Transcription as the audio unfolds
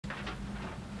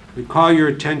We call your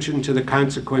attention to the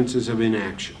consequences of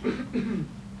inaction.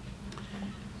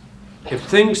 If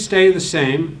things stay the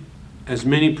same, as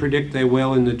many predict they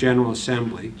will in the General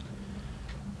Assembly,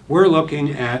 we're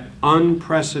looking at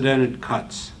unprecedented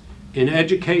cuts. In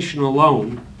education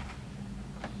alone,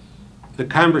 the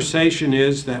conversation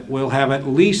is that we'll have at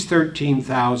least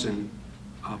 13,000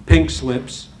 pink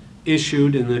slips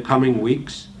issued in the coming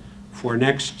weeks for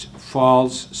next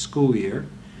fall's school year.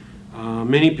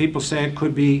 Many people say it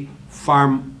could be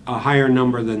far a higher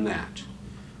number than that.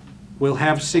 We'll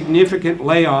have significant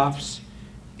layoffs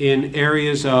in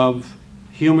areas of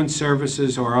human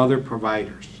services or other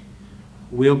providers.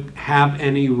 We'll have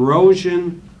an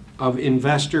erosion of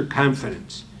investor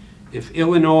confidence. If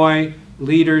Illinois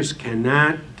leaders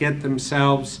cannot get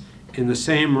themselves in the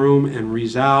same room and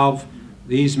resolve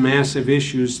these massive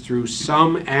issues through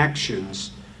some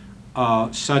actions,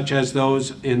 such as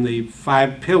those in the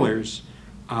 5 pillars,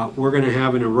 we're going to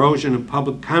have an erosion of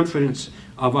public confidence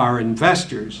of our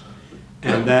investors,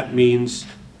 and that means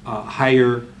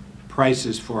higher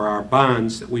prices for our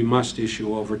bonds that we must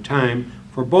issue over time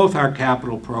for both our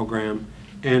capital program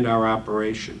and our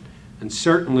operation. And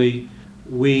certainly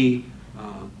we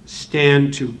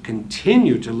stand to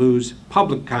continue to lose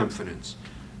public confidence.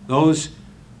 Those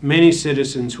many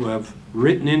citizens who have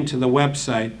written into the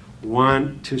website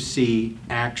want to see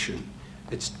action.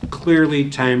 It's clearly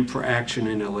time for action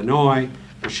in Illinois.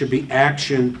 There should be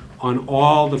action on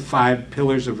all the 5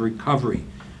 pillars of recovery.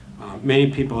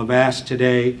 Many people have asked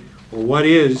today, well, what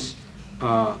is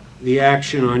the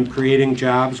action on creating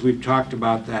jobs? We've talked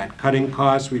about that. Cutting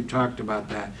costs, we've talked about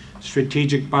that.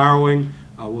 Strategic borrowing,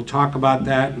 we'll talk about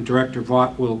that, and Director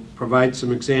Vaught will provide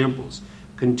some examples.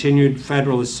 Continued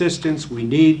federal assistance, we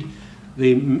need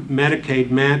the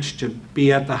Medicaid match to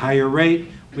be at the higher rate.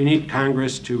 We need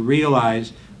Congress to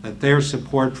realize that their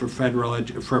support for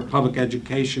for public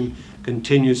education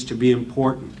continues to be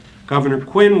important. Governor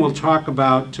Quinn will talk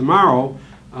about tomorrow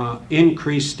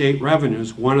increased state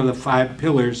revenues, one of the 5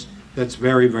 pillars that's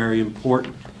very, very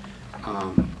important.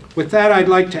 With that, I'd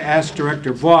like to ask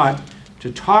Director Vaught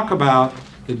to talk about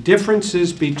the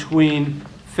differences between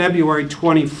February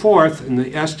 24th and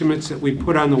the estimates that we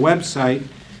put on the website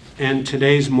and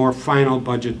today's more final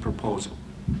budget proposal.